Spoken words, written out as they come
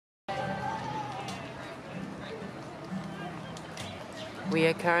We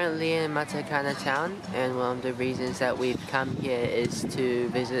are currently in Matakana town, and one of the reasons that we've come here is to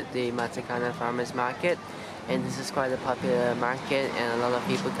visit the Matakana farmers market. And this is quite a popular market, and a lot of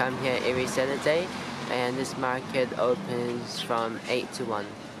people come here every Saturday, and this market opens from 8 to 1.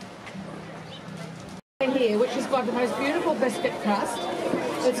 Here, which has got the most beautiful biscuit crust.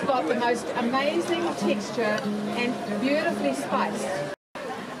 It's got the most amazing texture and beautifully spiced.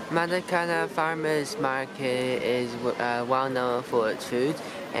 Matakana Farmers Market is well known for its food,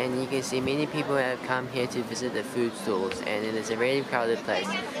 and you can see many people have come here to visit the food stalls, and it is a really crowded place.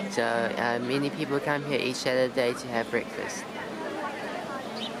 So many people come here each Saturday to have breakfast.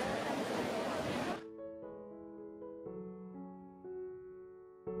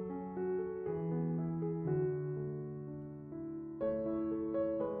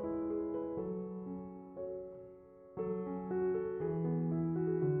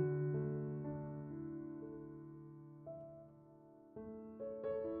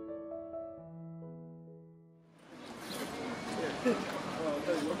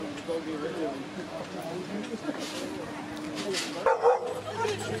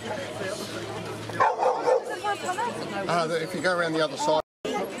 If you go around the other side.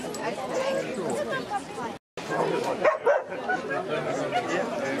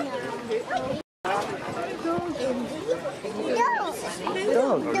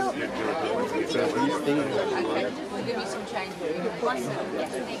 Dog. We'll give you some change. Thank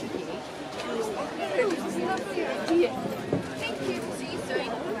you. Thank you. See you soon.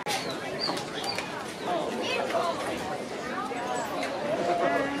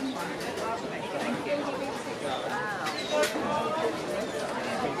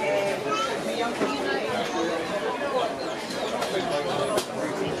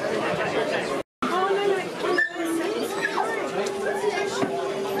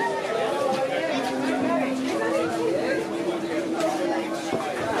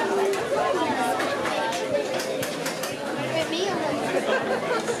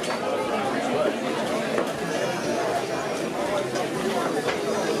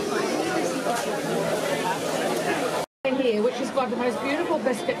 Here, which has got the most beautiful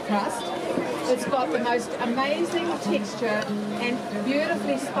biscuit crust. It's got the most amazing texture and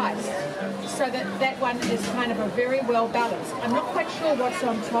beautifully spiced, so that one is kind of a very well balanced. I'm not quite sure what's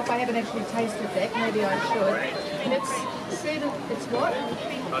on top. I haven't actually tasted that. Maybe I should. And it's what?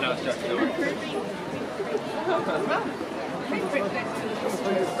 Oh no, it's just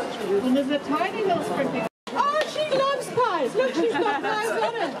And there's a tiny little sprinkling. Oh, she loves pies. Look, she's got pies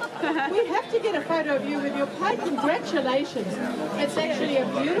on it. We have to get a photo of you with your pie. Congratulations. It's actually a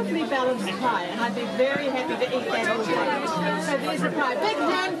beautifully balanced pie, and I'd be very happy to eat that all day. So there's a pie. Big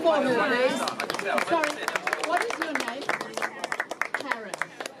hand for her, please. Sorry, what is your name? Karen.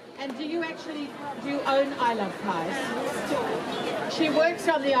 And do you own I Love Pies? She works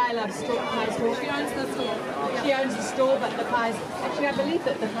on the I Love Pies store. She owns the store. She owns the store, but the pies, actually I believe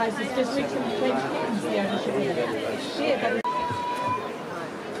that the pies is just recently changed hands, the ownership of it. Yeah, but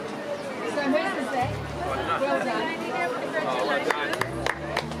so whose is that? Well done.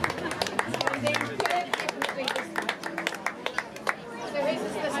 And then definitely this one. So whose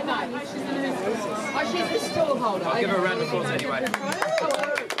is this one? Oh, she's the stall holder. I'll give her a round of applause anyway.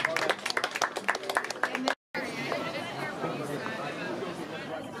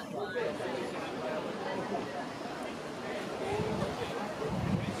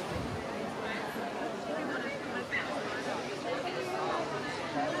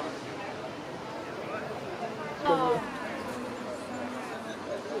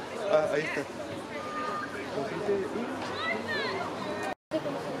 Ahí está.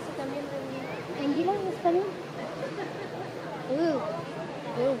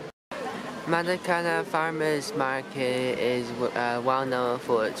 Matakana Farmers Market is well known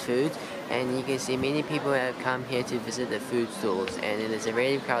for its food, and you can see many people have come here to visit the food stalls, and it is a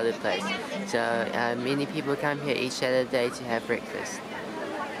really crowded place. So many people come here each Saturday to have breakfast.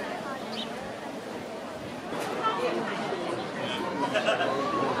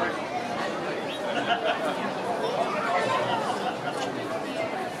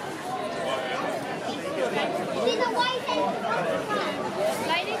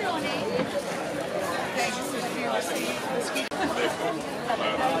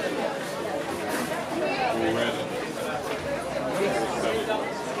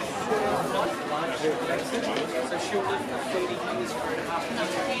 So she'll live for 30 years,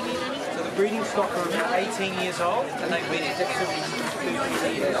 3.5 So the breeding stock are about 18 years old, and they've been at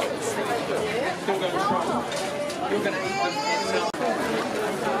 30 years. Still going strong. You're going to eat them and sell them.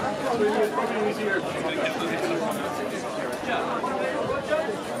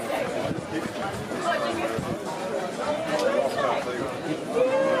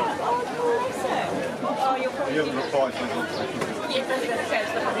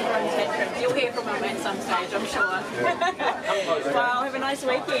 You'll hear from him at some stage, I'm sure. Well, have a nice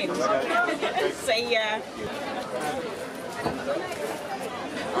weekend. See ya.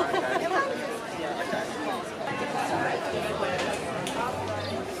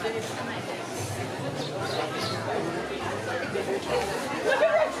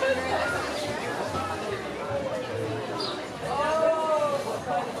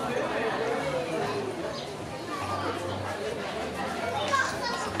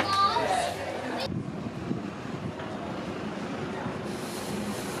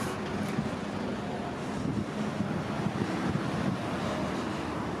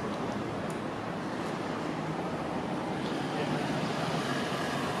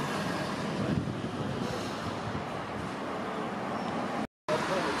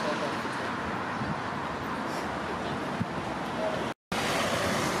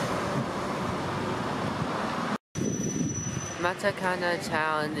 Matakana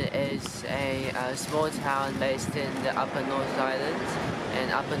town is a small town based in the Upper North Island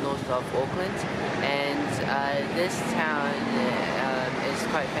and Upper North of Auckland, and this town is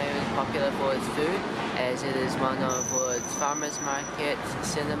quite famous, popular for its food, as it is well known for its farmers markets,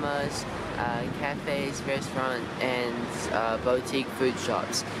 cinemas, cafes, restaurants, and boutique food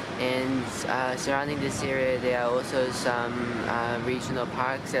shops. And surrounding this area there are also some regional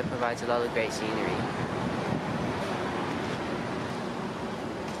parks that provides a lot of great scenery.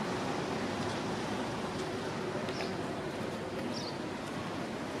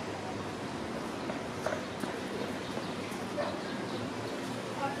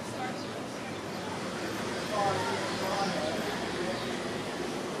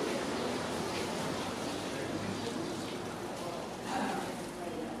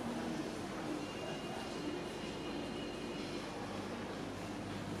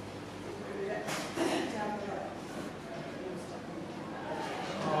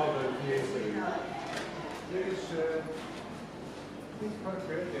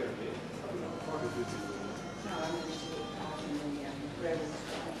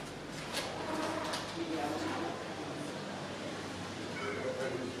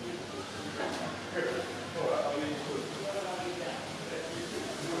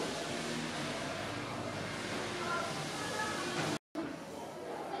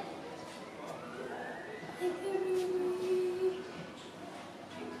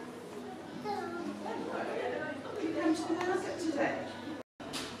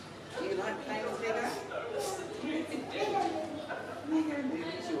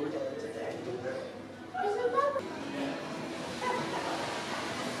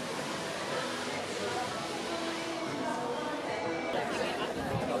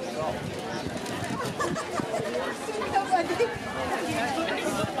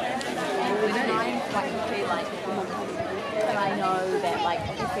 But I know that, like,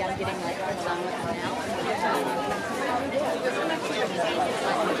 obviously I'm getting like a sandwich now.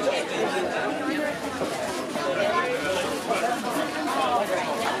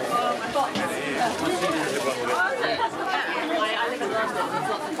 I live in London. There's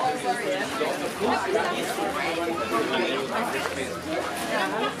lots of boxes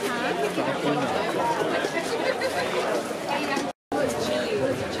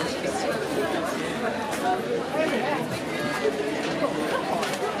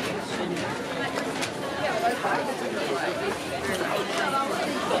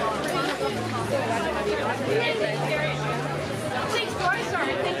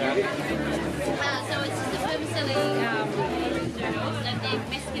So it's just a vermicelli noodles and then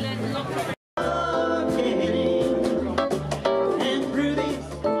masculine long.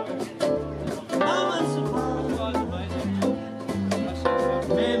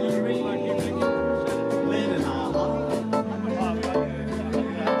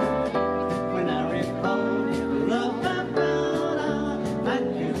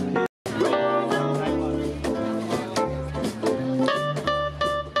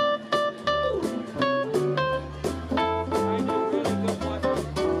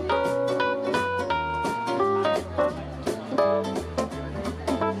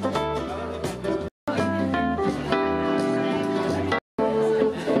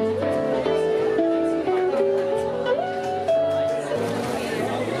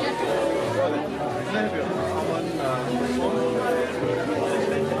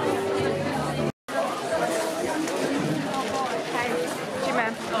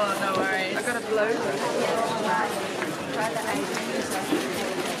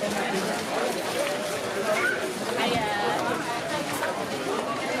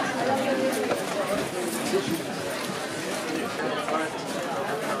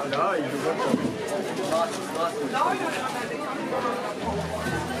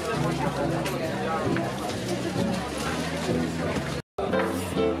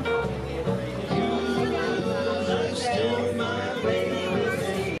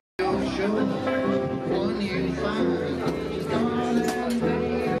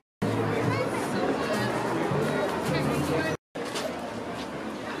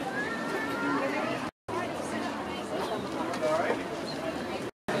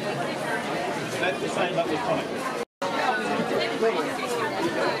 That's the same but with tonic.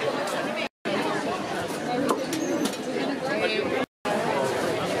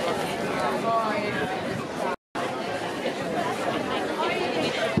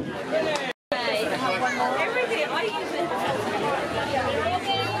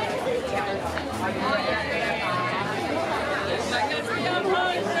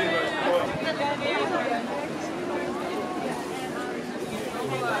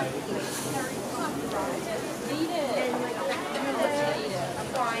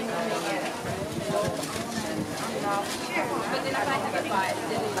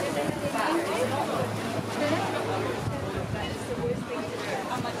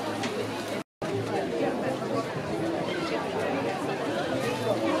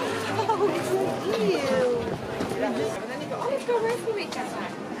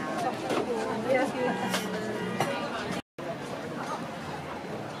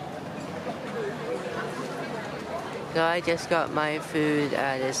 So I just got my food,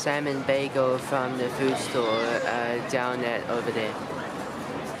 the salmon bagel from the food store down at over there.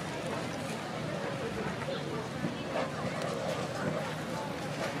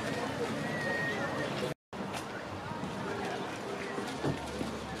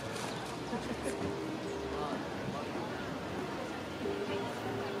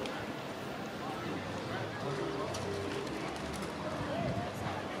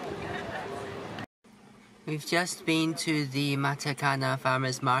 We've just been to the Matakana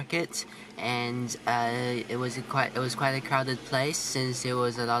farmers market, and it was quite a crowded place since there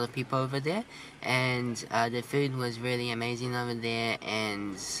was a lot of people over there, and the food was really amazing over there,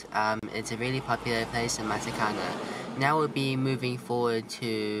 and it's a really popular place in Matakana. Now we'll be moving forward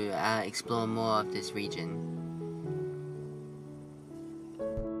to explore more of this region.